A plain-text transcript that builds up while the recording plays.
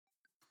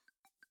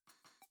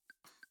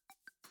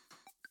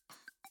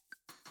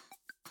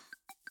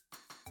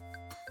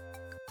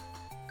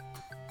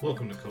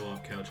Welcome to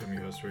Co-op Couch. I'm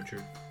your host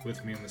Richard.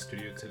 With me in the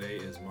studio today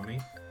is Money.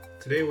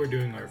 Today we're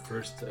doing our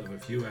first of a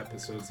few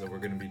episodes that we're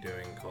going to be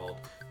doing called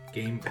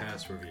Game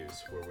Pass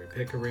Reviews, where we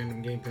pick a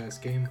random Game Pass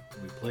game,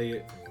 we play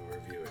it, and we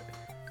review it.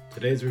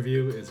 Today's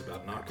review is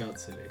about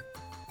Knockout City.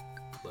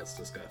 Let's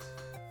discuss.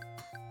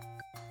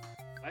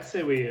 I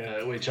say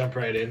we jump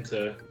right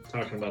into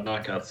talking about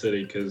Knockout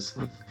City because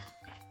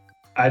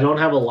I don't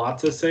have a lot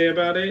to say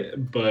about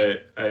it,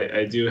 but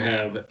I do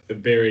have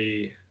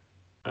very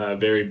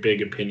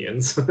big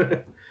opinions.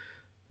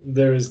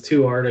 There was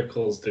two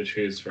articles to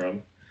choose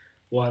from.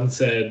 One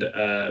said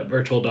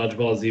virtual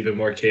dodgeball is even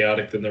more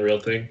chaotic than the real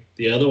thing.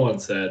 The other one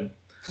said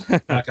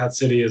Knockout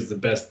City is the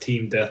best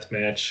team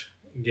deathmatch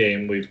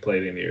game we've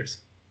played in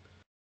years.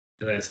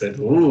 And I said,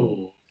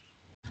 ooh.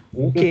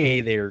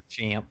 Okay there,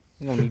 champ.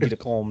 I don't need you to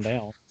calm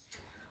down.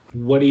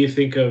 What do you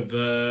think of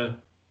the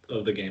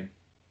game?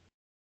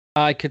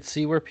 I could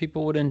see where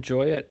people would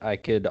enjoy it. I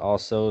could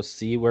also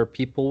see where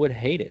people would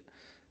hate it.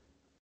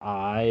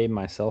 I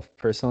myself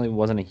personally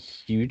wasn't a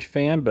huge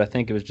fan, but I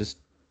think it was just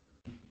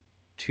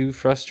too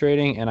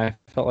frustrating, and I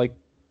felt like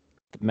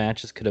the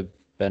matches could have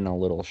been a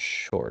little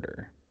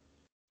shorter.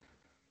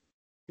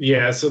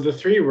 Yeah, so the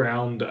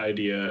 3-round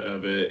idea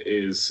of it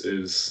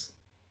is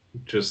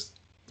just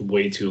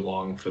way too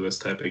long for this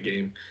type of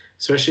game,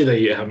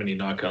 especially how many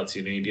knockouts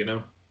you need, you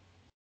know?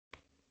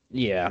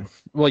 Yeah.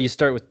 Well, you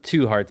start with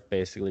 2 hearts,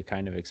 basically,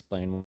 kind of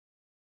explain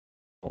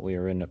what we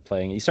were into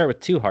playing. You start with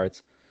 2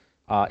 hearts.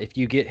 If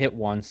you get hit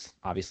once,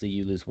 obviously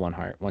you lose 1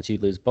 heart. Once you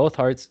lose both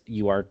hearts,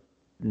 you are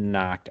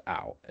knocked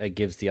out. It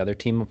gives the other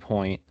team a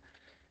point,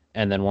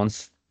 and then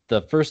once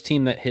the first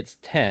team that hits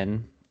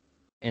 10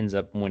 ends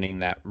up winning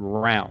that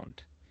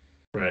round.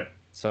 Right.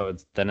 So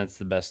it's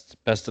the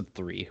best of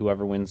 3.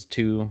 Whoever wins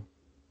 2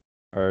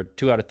 or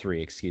 2 out of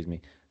 3, excuse me.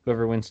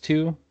 Whoever wins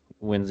 2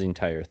 wins the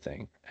entire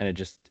thing. And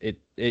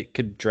it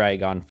could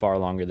drag on far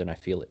longer than I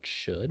feel it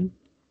should.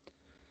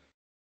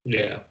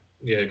 Yeah,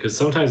 because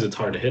sometimes it's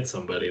hard to hit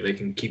somebody. They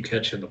can keep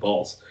catching the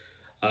balls.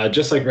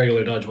 Just like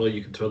regular dodgeball,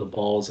 you can throw the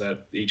balls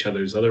at each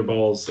other's other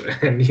balls,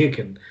 and you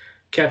can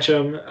catch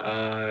them,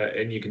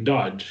 and you can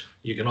dodge.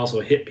 You can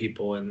also hit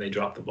people, and they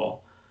drop the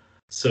ball.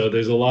 So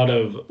there's a lot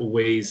of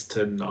ways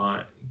to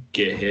not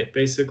get hit,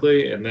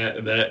 basically, and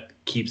that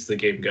keeps the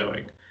game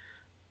going.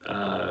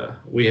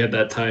 We had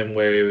that time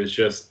where it was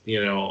just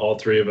all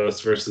 3 of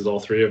us versus all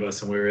 3 of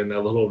us, and we were in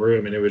that little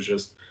room, and it was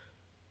just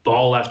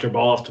ball after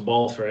ball after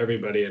ball for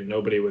everybody, and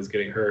nobody was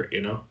getting hurt,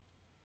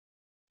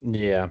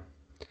 Yeah.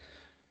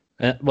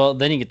 Well,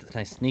 then you get the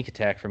nice sneak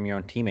attack from your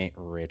own teammate,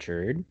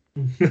 Richard.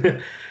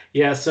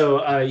 Yeah,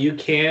 so you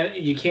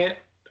can't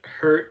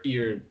hurt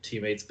your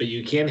teammates, but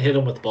you can hit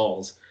them with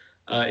balls,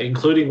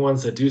 including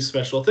ones that do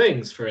special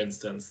things. For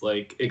instance,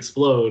 like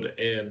explode,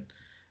 and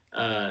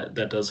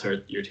that does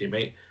hurt your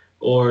teammate,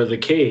 or the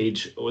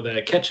cage, or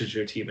that catches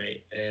your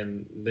teammate,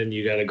 and then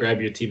you got to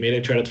grab your teammate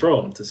and try to throw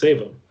him to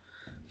save him.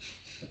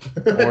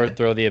 Or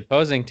throw the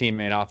opposing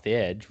teammate off the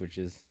edge, which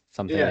is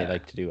something they Yeah.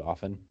 like to do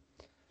often.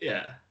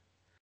 Yeah.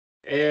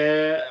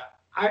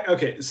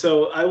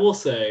 So I will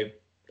say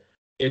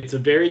it's a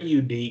very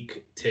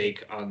unique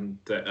take on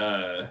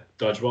the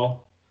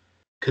dodgeball,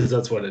 because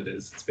that's what it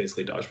is. It's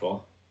basically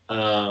dodgeball.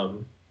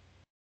 Um,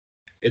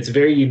 it's a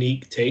very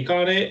unique take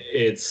on it.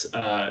 It's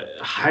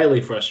highly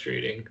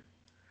frustrating.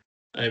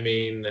 I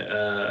mean,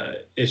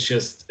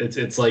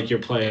 it's like you're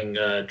playing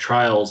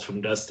Trials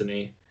from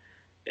Destiny,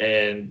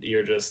 and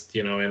you're just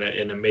in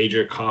a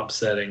major comp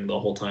setting the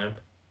whole time.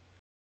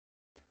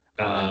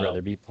 I'd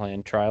rather be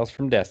playing Trials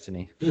from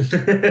Destiny.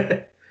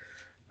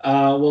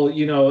 Well,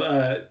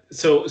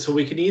 so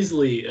we can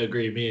easily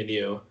agree, me and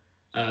you,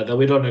 that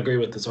we don't agree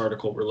with this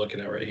article we're looking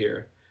at right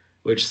here,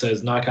 which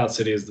says Knockout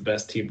City is the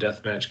best team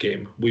deathmatch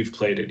game we've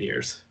played in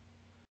years.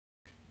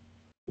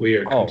 We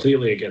are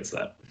completely against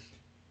that.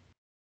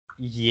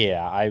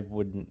 Yeah, I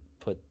wouldn't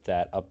put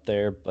that up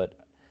there, but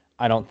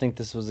I don't think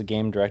this was a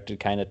game directed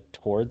kind of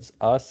towards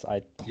us.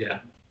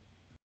 Yeah.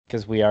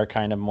 Because we are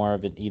kind of more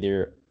of an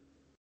either,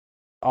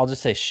 I'll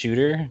just say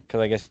shooter, because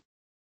I guess,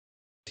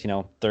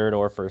 third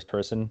or first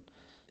person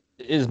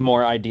is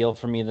more ideal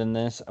for me than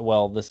this.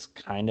 Well, this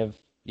kind of,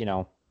 you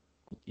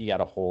got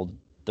to hold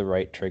the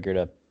right trigger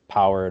to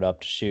power it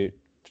up to shoot,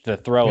 to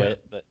throw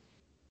it, but,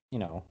 I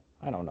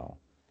don't know.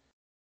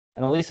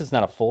 And at least it's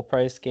not a full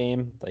price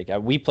game. Like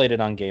we played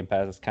it on Game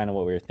Pass. That's kind of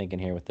what we were thinking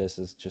here with this,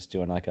 is just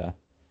doing like a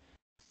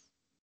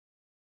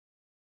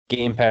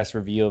Game Pass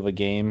review of a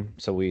game.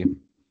 So we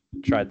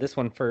tried this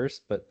one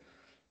first, but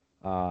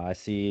I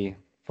see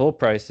full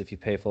price. If you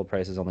pay full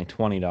price, is only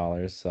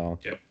 $20. So,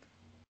 Yep.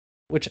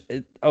 Which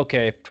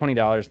okay,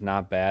 $20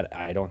 not bad.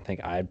 I don't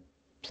think I'd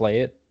play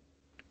it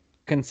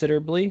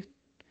considerably.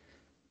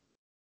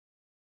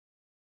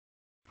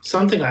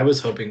 Something I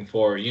was hoping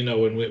for,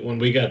 when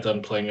we got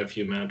done playing a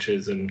few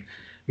matches, and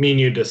me and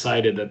you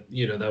decided that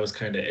that was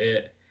kind of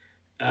it.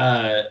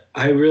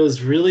 I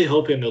was really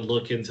hoping to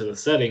look into the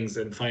settings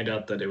and find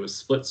out that it was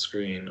split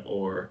screen,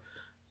 or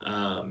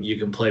you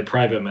can play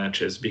private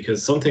matches,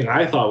 because something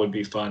I thought would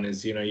be fun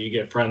is you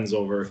get friends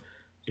over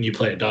and you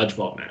play a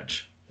dodgeball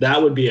match.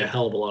 that would be a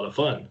hell of a lot of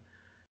fun.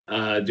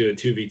 Do a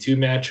 2v2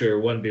 match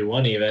or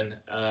 1v1 even.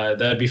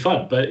 That'd be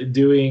fun. But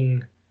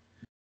doing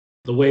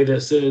the way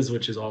this is,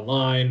 which is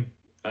online,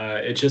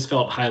 it just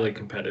felt highly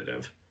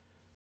competitive.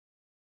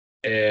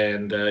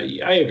 And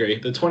I agree.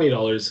 The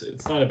 $20,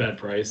 it's not a bad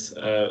price.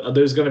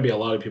 There's going to be a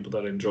lot of people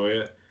that enjoy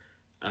it.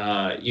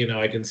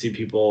 I can see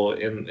people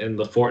in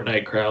the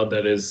Fortnite crowd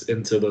that is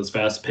into those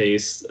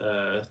fast-paced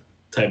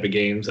type of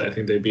games. I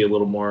think they'd be a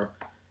little more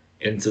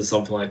into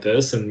something like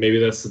this, and maybe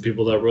that's the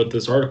people that wrote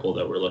this article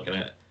that we're looking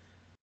at.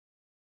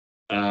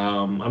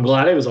 I'm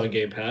glad it was on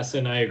Game Pass,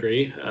 and I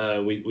agree.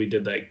 We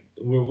did that.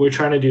 We're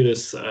trying to do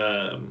this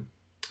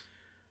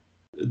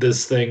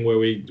this thing where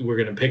we're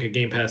going to pick a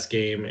Game Pass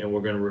game and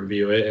we're going to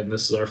review it, and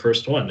this is our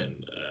first one.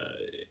 And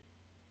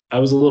I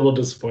was a little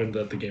disappointed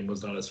that the game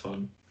was not as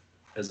fun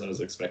as I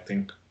was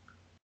expecting.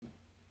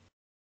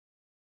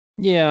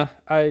 Yeah,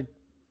 I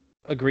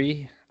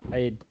agree.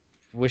 I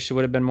wish it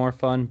would have been more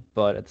fun,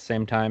 but at the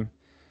same time,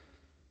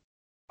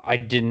 I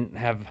didn't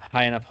have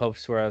high enough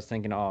hopes where I was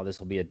thinking, oh, this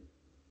will be a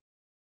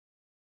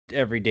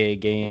everyday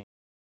game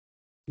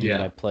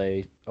that I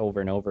play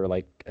over and over,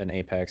 like an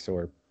Apex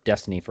or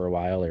Destiny for a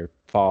while, or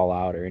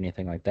Fallout or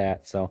anything like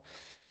that. So,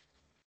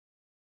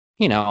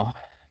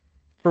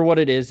 for what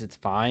it is, it's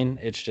fine.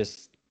 It's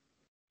just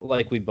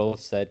like we both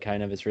said,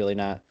 kind of, it's really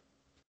not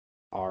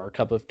our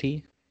cup of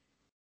tea.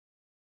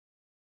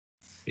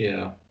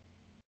 Yeah.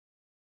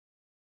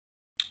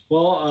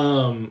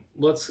 Well,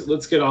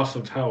 let's get off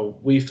of how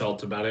we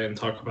felt about it and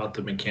talk about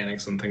the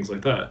mechanics and things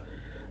like that.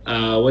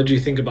 What do you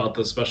think about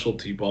the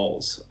specialty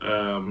balls?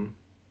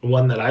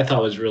 One that I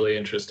thought was really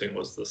interesting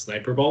was the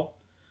sniper ball.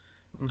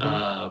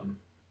 Mm-hmm.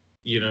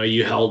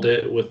 You held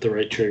it with the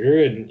right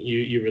trigger and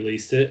you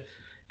released it,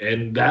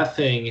 and that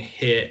thing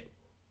hit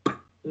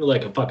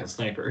like a fucking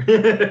sniper.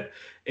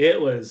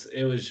 it was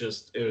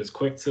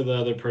quick to the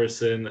other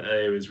person.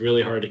 It was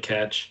really hard to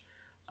catch.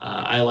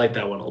 I like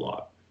that one a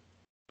lot.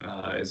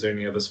 Is there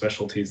any other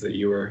specialties that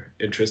you were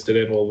interested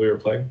in while we were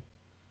playing?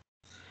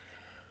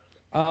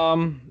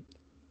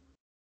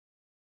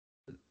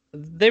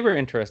 They were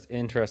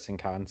interesting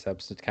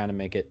concepts to kind of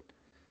make it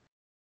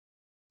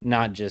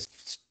not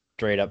just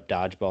straight up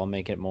dodgeball,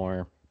 make it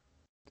more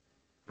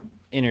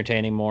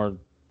entertaining, more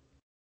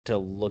to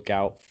look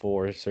out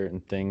for certain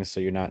things, so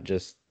you're not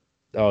just,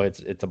 oh,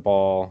 it's a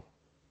ball,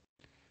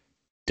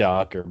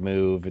 duck or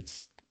move.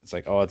 It's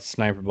like, oh, it's a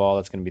sniper ball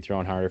that's going to be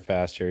thrown harder,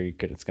 faster.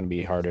 It's going to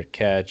be harder to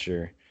catch,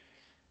 or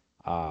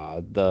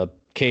the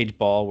cage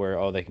ball where,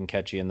 oh, they can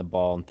catch you in the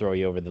ball and throw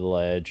you over the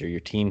ledge, or your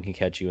team can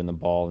catch you in the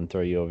ball and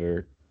throw you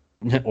over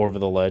over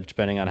the ledge,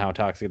 depending on how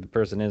toxic the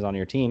person is on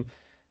your team,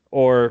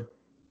 or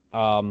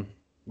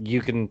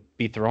you can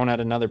be thrown at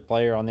another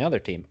player on the other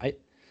team.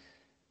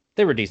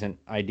 They were decent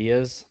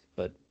ideas,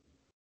 but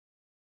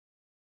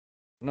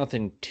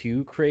nothing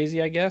too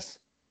crazy, I guess.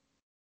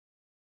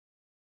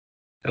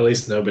 At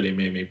least nobody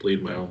made me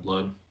bleed my own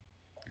blood.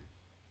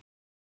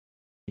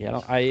 Yeah,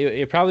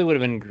 it probably would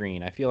have been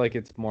green. I feel like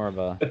it's more of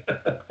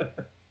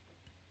a.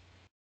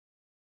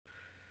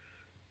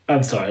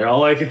 I'm sorry.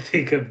 All I could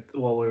think of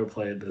while we were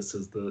playing this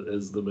is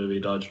the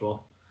movie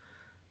Dodgeball.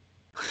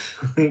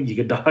 You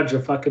can dodge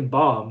a fucking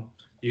bomb.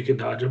 You can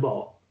dodge a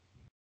ball.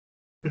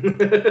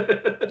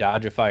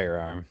 Dodge a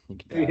firearm. You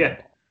can dodge yeah.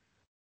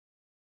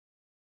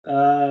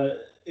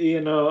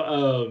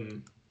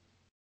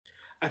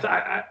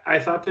 I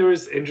thought there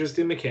was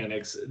interesting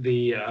mechanics.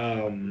 The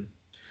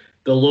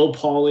low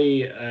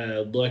poly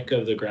look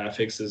of the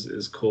graphics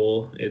is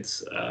cool.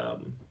 It's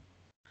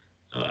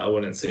I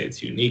wouldn't say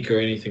it's unique or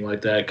anything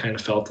like that. It kind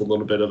of felt a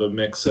little bit of a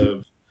mix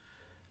of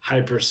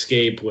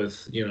Hyperscape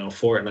with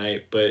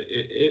Fortnite, but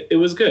it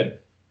was good.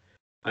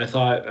 I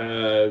thought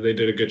they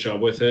did a good job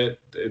with it.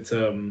 It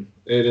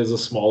is a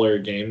smaller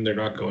game. They're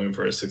not going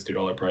for a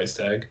 $60 price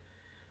tag.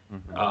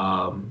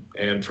 Mm-hmm.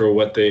 And for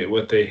what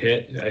they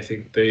hit, I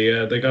think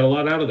they got a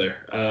lot out of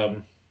there.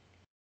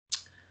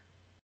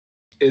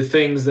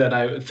 Things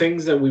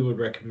that we would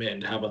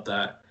recommend. How about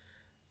that?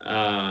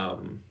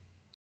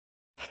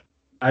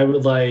 I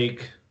would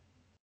like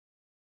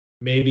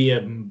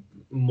maybe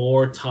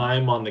more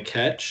time on the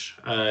catch.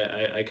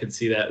 I could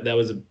see that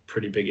was a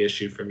pretty big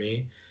issue for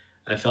me.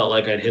 I felt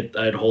like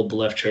I'd hold the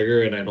left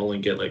trigger and I'd only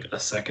get like a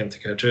second to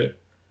catch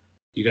it.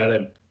 You got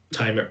to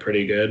time it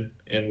pretty good,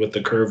 and with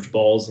the curved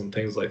balls and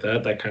things like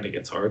that, that kind of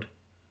gets hard.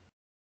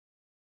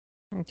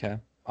 Okay.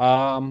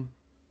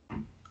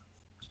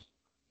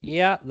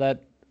 Yeah,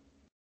 that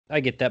I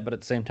get that, but at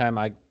the same time,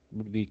 I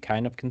would be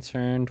kind of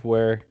concerned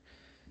where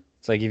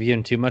it's like if you give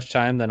them too much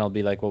time, then it'll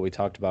be like what we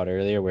talked about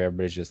earlier, where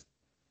everybody's just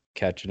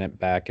catching it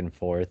back and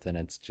forth, and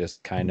it's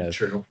just kind of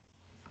True.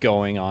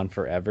 Going on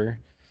forever.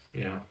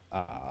 Yeah.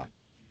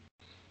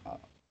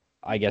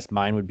 I guess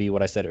mine would be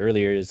what I said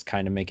earlier, is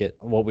kind of make it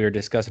what we were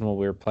discussing while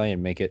we were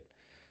playing, make it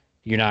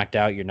you're knocked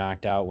out, you're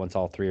knocked out. Once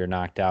all three are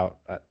knocked out,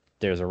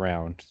 there's a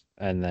round,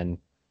 and then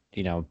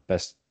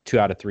best 2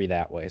 out of 3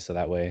 that way. So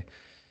that way,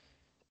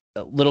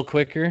 a little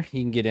quicker,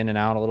 you can get in and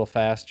out a little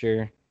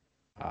faster.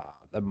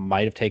 That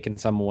might have taken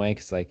some away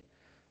because, like,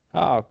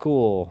 oh,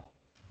 cool,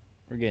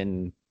 we're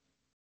getting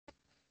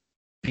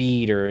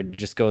speed or it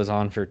just goes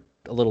on for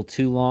a little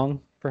too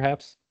long,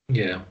 perhaps.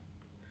 Yeah.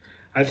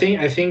 I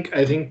think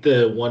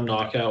the one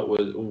knockout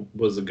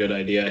was a good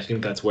idea. I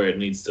think that's where it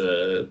needs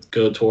to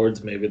go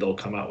towards. Maybe they'll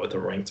come out with a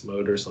ranked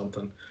mode or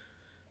something.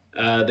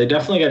 They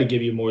definitely got to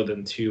give you more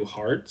than two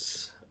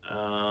hearts.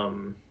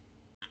 If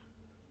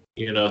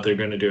they're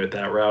going to do it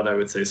that route, I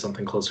would say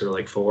something closer to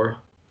like four.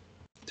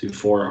 Do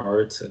four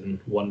hearts and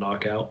one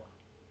knockout.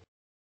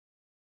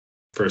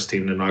 First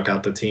team to knock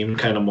out the team,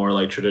 kind of more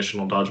like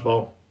traditional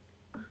dodgeball.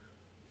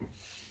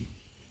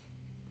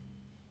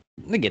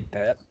 I get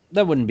that.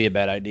 That wouldn't be a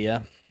bad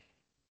idea.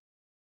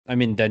 I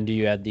mean, then do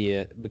you add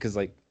the because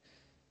like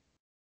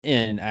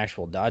in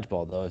actual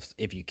dodgeball though,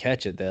 if you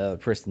catch it, the other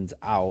person's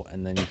out,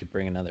 and then you could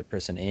bring another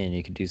person in.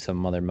 You could do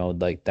some other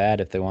mode like that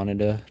if they wanted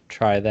to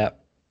try that.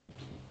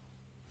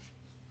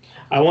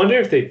 I wonder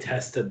if they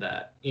tested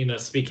that.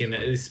 Speaking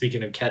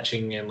of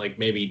catching and like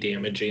maybe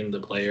damaging the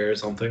player or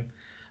something.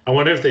 I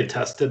wonder if they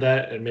tested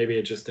that and maybe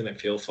it just didn't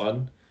feel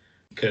fun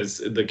because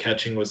the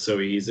catching was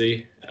so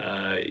easy.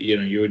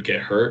 You would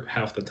get hurt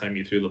half the time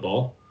you threw the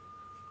ball,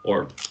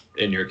 or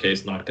in your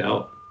case, knocked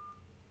out.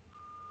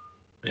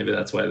 Maybe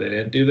that's why they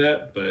didn't do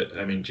that. But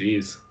I mean,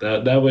 geez,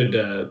 that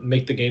would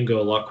make the game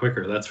go a lot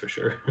quicker. That's for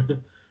sure.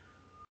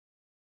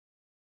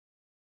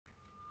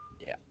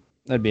 Yeah,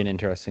 that'd be an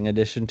interesting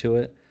addition to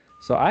it.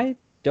 So I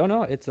don't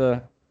know. It's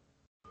a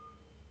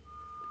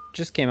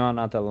just came out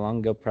not that long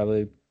ago,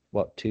 probably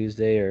what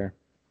Tuesday or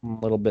a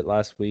little bit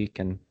last week,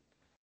 and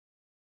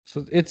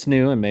so it's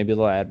new, and maybe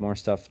they'll add more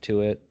stuff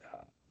to it.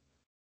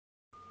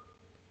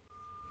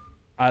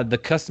 The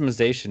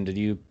customization, did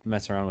you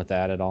mess around with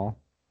that at all?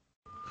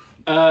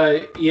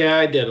 Yeah,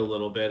 I did a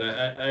little bit.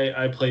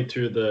 I played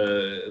through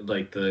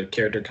the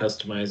character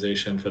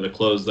customization for the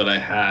clothes that I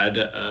had.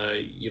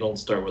 You don't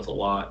start with a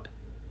lot.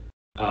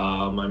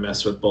 I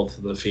messed with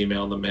both the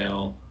female and the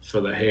male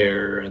for the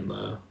hair and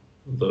the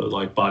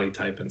like body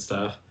type and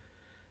stuff.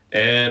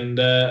 And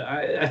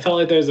I felt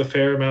like there's a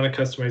fair amount of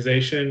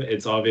customization.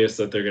 It's obvious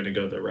that they're going to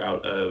go the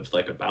route of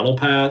like a battle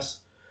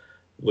pass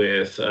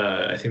with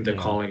I think they're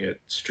Yeah. calling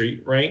it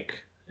street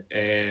rank,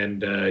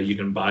 and you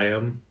can buy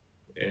them,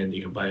 and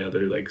you can buy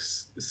other like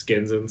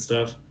skins and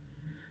stuff.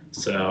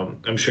 So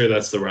I'm sure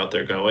that's the route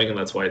they're going, and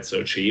that's why it's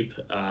so cheap.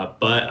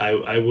 But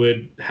I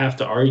would have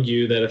to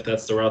argue that if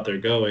that's the route they're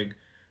going,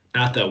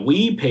 not that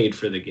we paid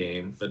for the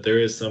game, but there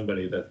is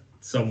somebody that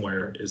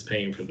somewhere is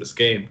paying for this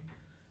game.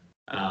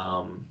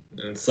 And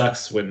it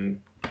sucks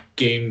when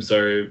games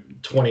are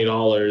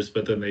 $20,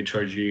 but then they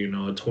charge you,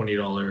 a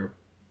 $20,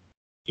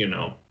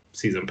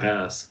 season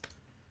pass.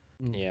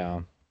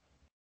 Yeah.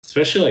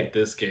 Especially like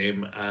this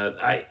game.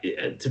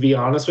 To be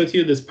honest with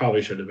you, this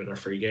probably should have been a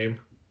free game.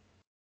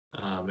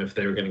 If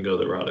they were going to go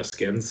the route of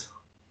skins,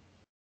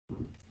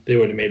 they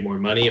would have made more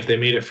money if they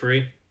made it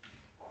free.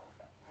 I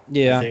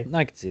Yeah, think.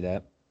 I could see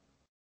that.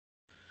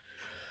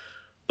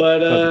 But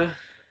But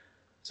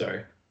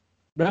sorry.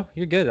 no,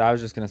 you're good. I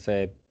was just gonna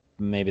say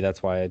maybe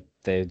that's why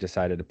they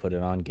decided to put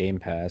it on Game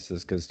Pass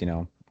is because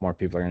more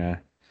people are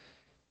gonna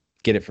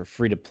get it for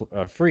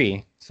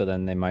free. So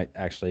then they might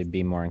actually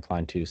be more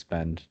inclined to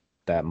spend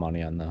that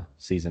money on the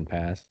season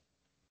pass.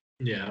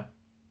 Yeah,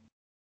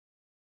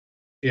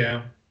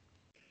 yeah,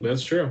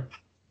 that's true.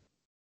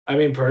 I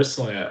mean,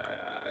 personally,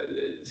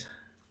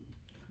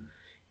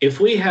 if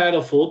we had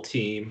a full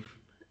team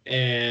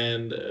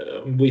and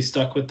we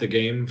stuck with the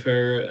game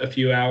for a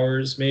few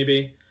hours,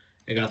 maybe,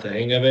 and got the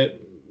hang of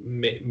it,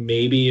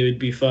 maybe it would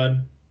be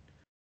fun.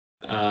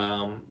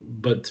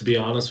 But to be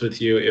honest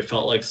with you, it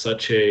felt like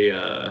such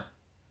a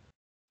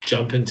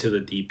jump into the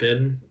deep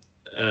end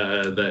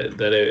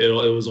that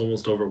it was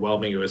almost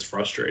overwhelming. It was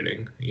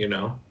frustrating.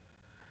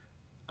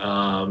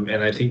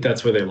 And I think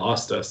that's where they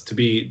lost us. To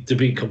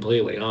be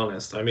completely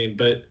honest, I mean,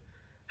 but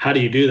how do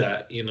you do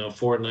that?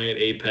 Fortnite,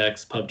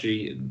 Apex,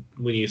 PUBG.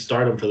 When you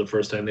start them for the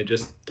first time, they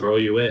just throw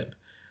you in.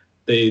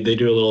 They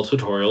do a little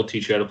tutorial,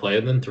 teach you how to play,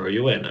 and then throw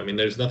you in. I mean,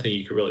 there's nothing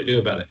you can really do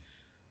about Mhm. it.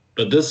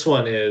 But this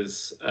one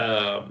is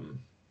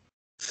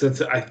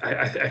since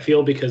I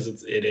feel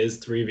because it is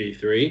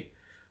 3v3,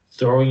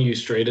 throwing you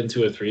straight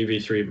into a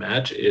 3v3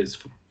 match is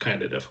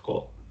kind of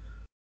difficult.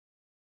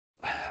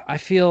 I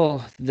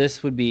feel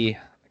this would be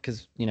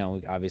because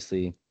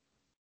obviously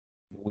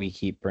we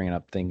keep bringing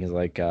up things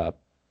like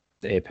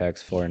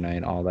Apex,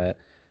 Fortnite, all that.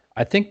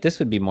 I think this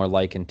would be more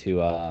likened to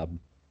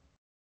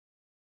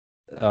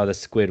the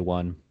Squid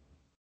one.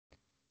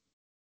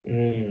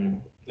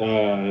 Splatoon.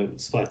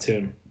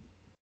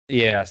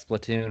 Yeah,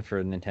 Splatoon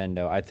for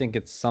Nintendo. I think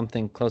it's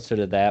something closer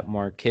to that,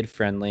 more kid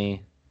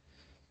friendly.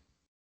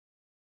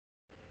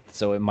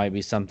 So it might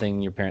be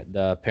something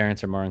the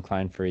parents are more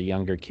inclined for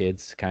younger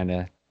kids to kind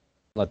of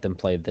let them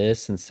play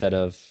this instead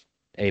of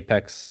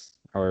Apex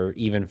or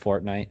even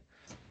Fortnite.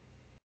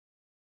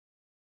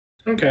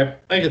 Okay,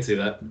 I can see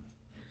that.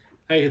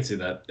 I can see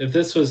that. If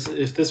this was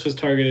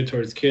targeted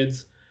towards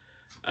kids,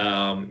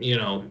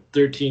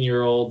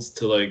 13-year-olds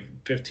to like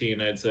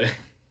 15, I'd say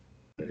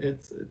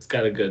it's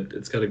got a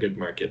good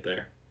market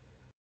there.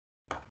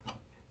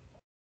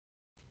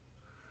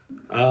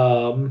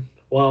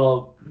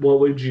 Well, what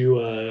would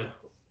you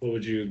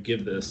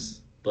give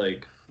this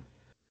like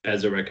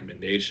as a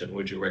recommendation?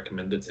 Would you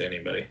recommend it to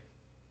anybody?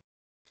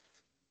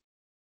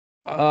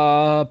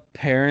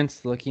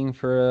 Parents looking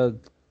for a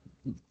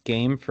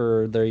game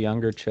for their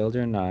younger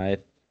children. I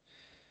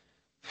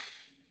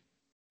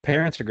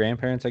Parents or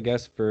grandparents, I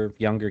guess, for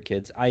younger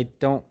kids. I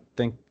don't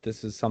think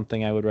this is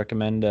something I would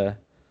recommend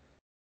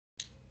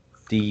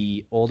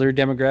the older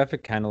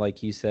demographic, kind of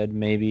like you said,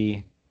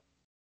 maybe.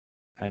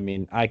 I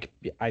mean, I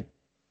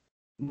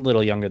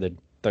little younger than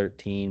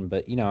 13,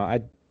 but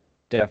I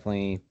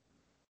definitely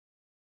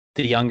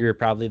the younger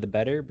probably the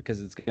better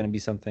because it's going to be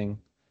something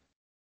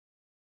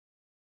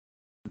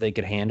they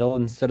could handle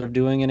instead of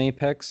doing an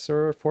Apex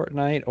or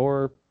Fortnite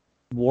or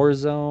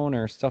Warzone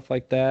or stuff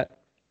like that.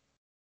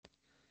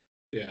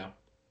 Yeah,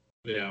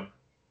 yeah,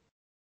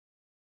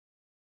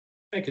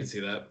 I can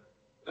see that.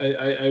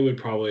 I would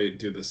probably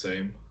do the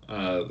same.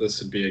 This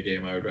would be a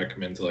game I would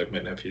recommend to like my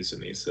nephews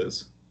and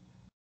nieces.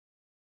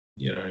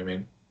 You know what I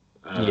mean?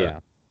 Uh, Yeah.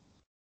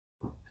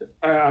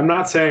 I'm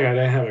not saying I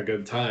didn't have a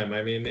good time.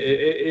 I mean,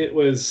 it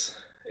was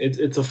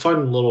it's a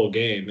fun little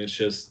game. It's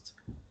just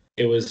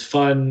it was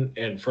fun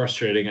and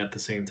frustrating at the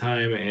same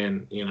time,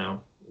 and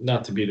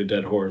not to beat a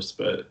dead horse,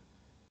 but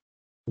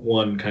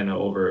one kind of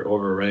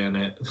overran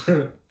it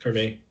for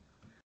me.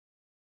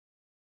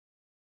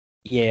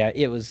 Yeah,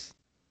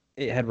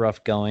 it had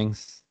rough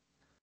goings.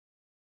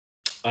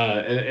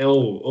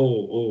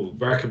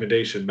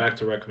 Recommendation. Back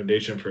to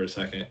recommendation for a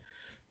second.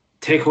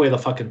 Take away the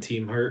fucking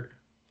team hurt.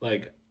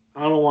 Like,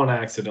 I don't want to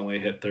accidentally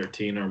hit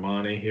 13 or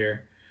Monty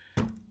here.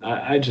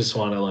 I just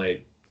want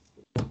to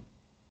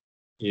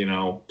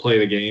play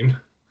the game,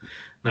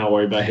 not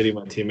worry about hitting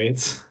my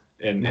teammates,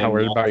 Not and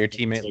worried not about your have a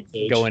teammate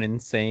cage. going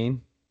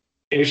insane.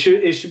 It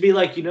should be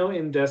like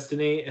in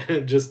Destiny.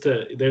 Just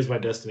to there's my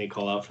Destiny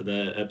call out for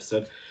the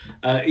episode.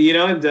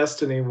 In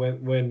Destiny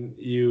when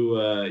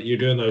you're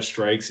doing those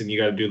strikes and you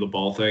got to do the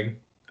ball thing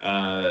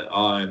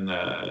on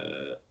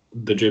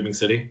the Dreaming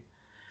City.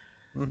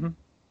 Hmm.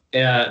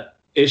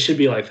 It should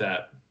be like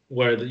that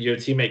where your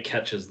teammate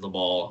catches the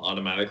ball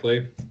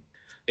automatically.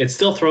 It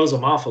still throws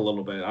them off a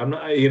little bit. I'm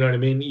not, you know what I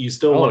mean. You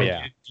still Oh want to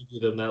yeah.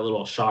 give them that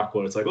little shock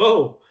where it's like,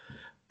 oh,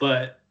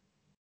 but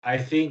I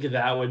think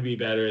that would be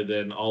better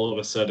than all of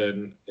a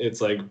sudden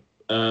it's like,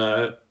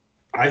 uh,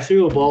 I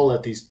threw a ball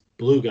at this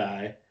blue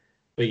guy,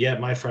 but yet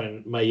my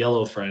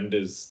yellow friend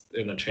is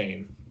in a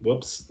chain.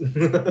 Whoops.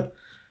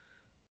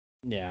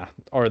 Yeah.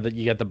 Or that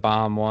you get the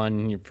bomb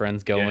one, your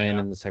friends go in Yeah.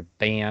 and it's like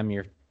bam,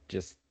 you're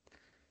just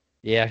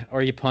yeah,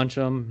 or you punch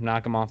them,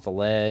 knock them off the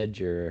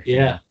ledge or,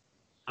 Yeah.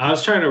 I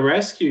was trying to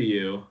rescue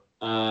you,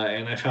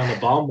 and I found the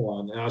bomb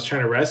one, and I was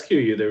trying to rescue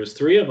you. There was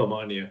three of them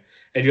on you,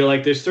 and you're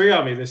like, "There's three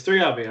on me. There's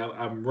three on me."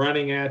 I'm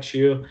running at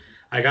you.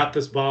 I got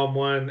this bomb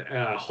one.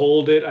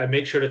 Hold it. I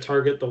make sure to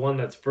target the one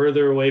that's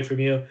further away from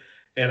you,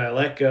 and I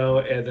let go.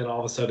 And then all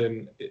of a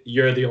sudden,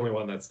 you're the only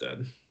one that's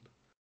dead.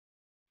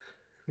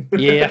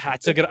 yeah, I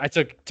took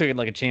it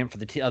like a champ for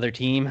the other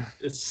team.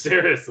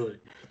 Seriously,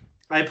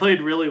 I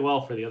played really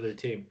well for the other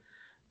team.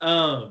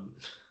 Um,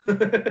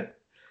 the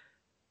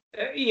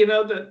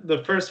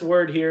first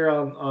word here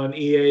on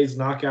EA's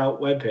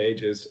Knockout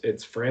webpage is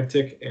it's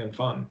frantic and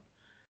fun,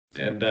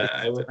 and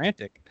It's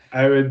frantic.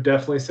 I would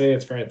definitely say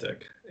it's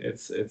frantic. It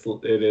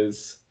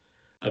is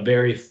a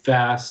very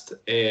fast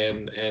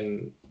and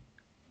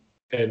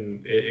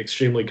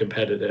extremely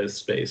competitive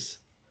space.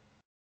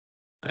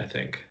 I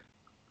think.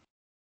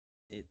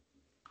 It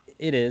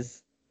it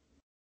is.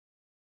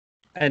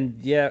 And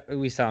yeah,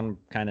 we sound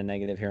kind of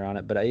negative here on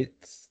it, but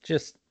it's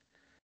just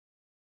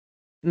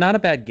not a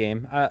bad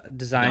game. No.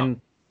 Design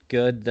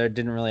good. I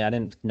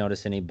didn't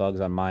notice any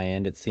bugs on my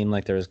end. It seemed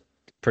like there was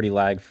pretty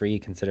lag free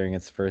considering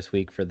it's first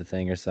week for the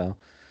thing or so.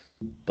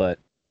 But,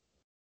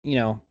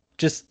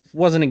 just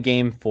wasn't a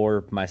game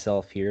for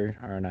myself here,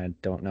 and I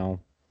don't know.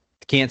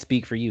 Can't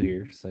speak for you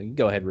here. So you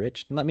go ahead,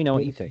 Rich, and let me know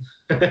what you think.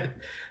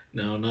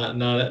 No,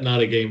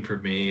 not a game for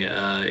me.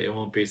 It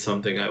won't be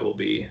something I will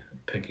be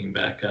picking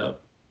back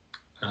up.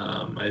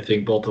 I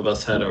think both of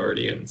us had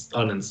already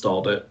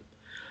uninstalled it.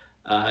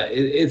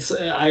 It's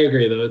I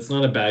agree though. It's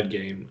not a bad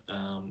game.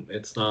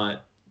 It's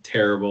not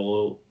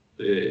terrible.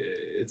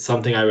 It's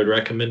something I would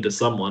recommend to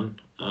someone.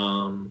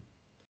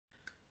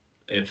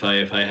 If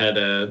I had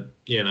to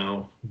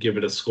give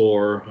it a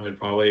score, I'd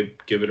probably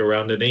give it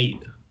around an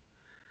 8.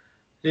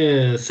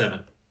 Yeah,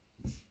 7.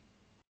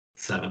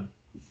 7.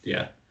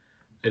 Yeah,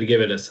 I'd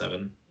give it a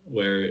 7.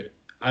 Where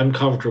I'm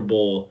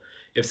comfortable.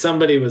 If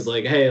somebody was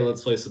like, "Hey,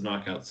 let's play some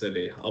Knockout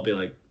City," I'll be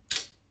like,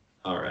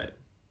 "All right."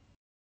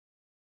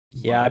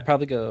 Yeah, But I'd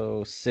probably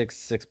go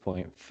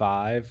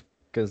 6.5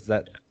 because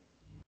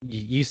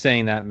you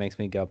saying that makes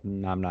me go,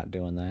 "No, I'm not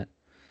doing that."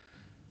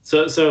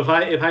 so if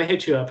I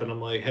hit you up and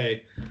I'm like,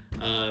 "Hey,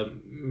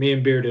 me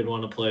and Bearded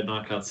want to play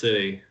Knockout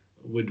City,"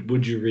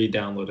 would you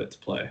re-download it to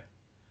play?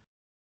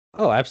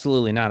 Oh,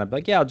 absolutely not. I'd be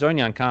like, yeah, I'll join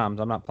you on comms.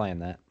 I'm not playing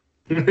that.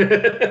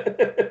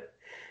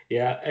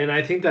 Yeah, and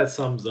I think that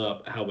sums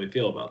up how we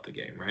feel about the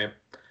game, right?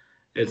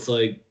 It's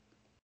like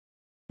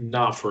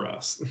not for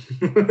us.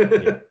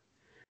 Yeah.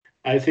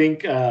 I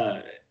think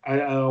I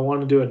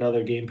want to do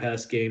another Game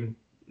Pass game.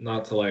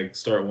 Not to like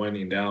start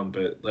winding down,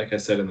 but like I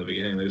said in the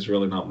beginning, there's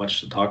really not much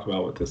to talk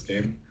about with this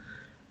game.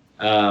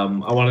 I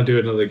want to do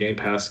another Game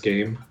Pass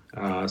game,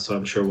 so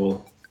I'm sure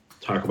we'll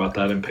talk about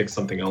that and pick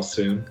something else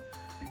soon.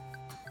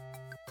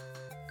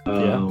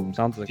 Yeah,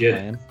 sounds like Yeah.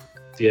 plan.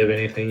 Do you have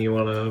anything you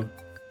want to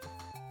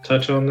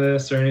touch on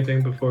this or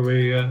anything before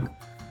we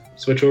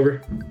switch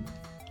over?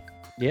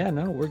 Yeah,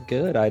 no, we're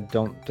good. I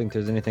don't think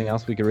there's anything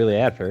else we could really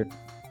add for it.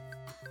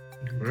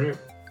 All right.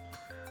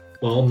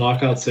 Well,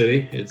 Knockout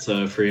City, it's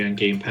free on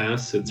Game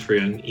Pass. It's free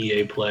on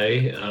EA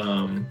Play.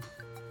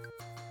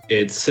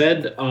 It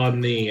said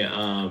on the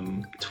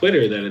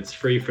Twitter that it's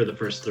free for the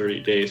first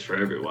 30 days for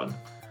everyone.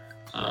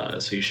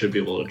 So you should be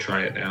able to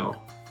try it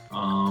now.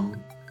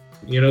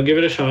 Give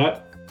it a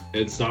shot.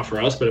 It's not for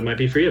us, but it might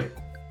be for you.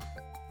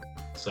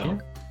 So,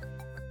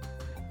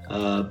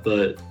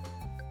 but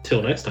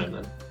till next time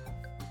then.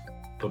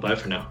 Bye-bye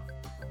for now.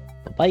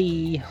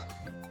 Bye.